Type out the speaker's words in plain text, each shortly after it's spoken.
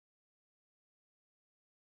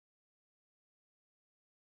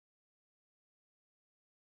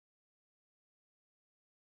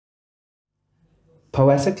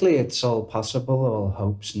Poetically, it's all possible, all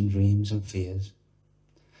hopes and dreams and fears.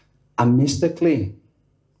 And mystically,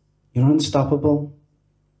 you're unstoppable,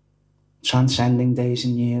 transcending days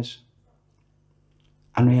and years.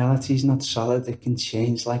 And reality's not solid, it can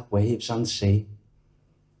change like waves on sea.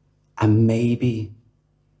 And maybe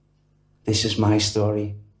this is my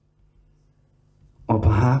story. Or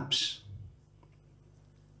perhaps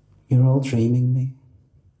you're all dreaming me.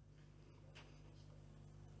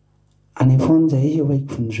 And if one day you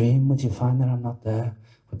wake from dream, would you find that I'm not there?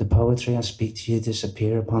 Would the poetry I speak to you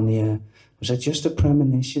disappear upon the air? Was it just a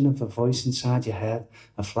premonition of a voice inside your head,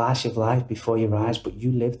 a flash of life before your eyes, but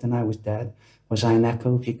you lived and I was dead? Was I an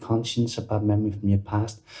echo of your conscience, a bad memory from your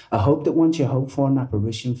past? A hope that once you hoped for, an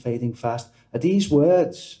apparition fading fast? Are these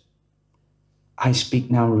words I speak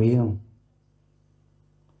now real?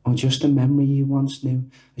 Or just a memory you once knew?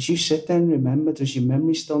 As you sit there and remember, does your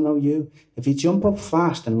memory still know you? If you jump up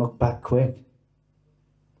fast and look back quick,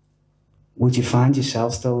 would you find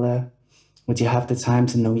yourself still there? Would you have the time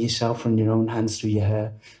to know yourself from your own hands through your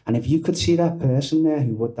hair? And if you could see that person there,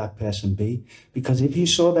 who would that person be? Because if you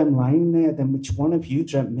saw them lying there, then which one of you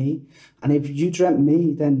dreamt me? And if you dreamt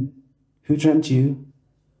me, then who dreamt you?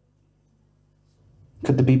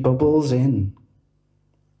 Could there be bubbles in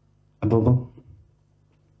a bubble?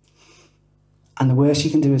 And the worst you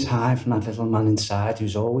can do is hide from that little man inside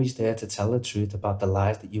who's always there to tell the truth about the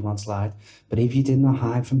lies that you once lied. But if you did not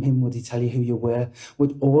hide from him, would he tell you who you were?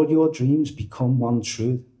 Would all your dreams become one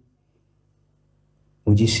truth?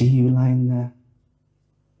 Would you see you lying there?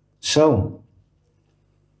 So,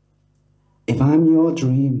 if I'm your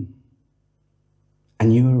dream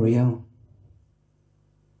and you are real,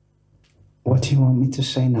 what do you want me to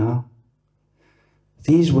say now?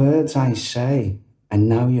 These words I say are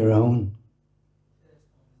now your own,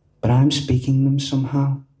 but I'm speaking them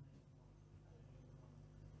somehow.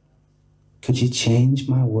 Could you change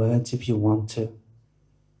my words if you want to?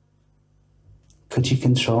 Could you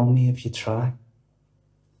control me if you try?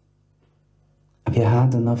 Have you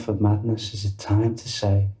had enough of madness? Is it time to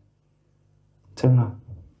say, ta-ra?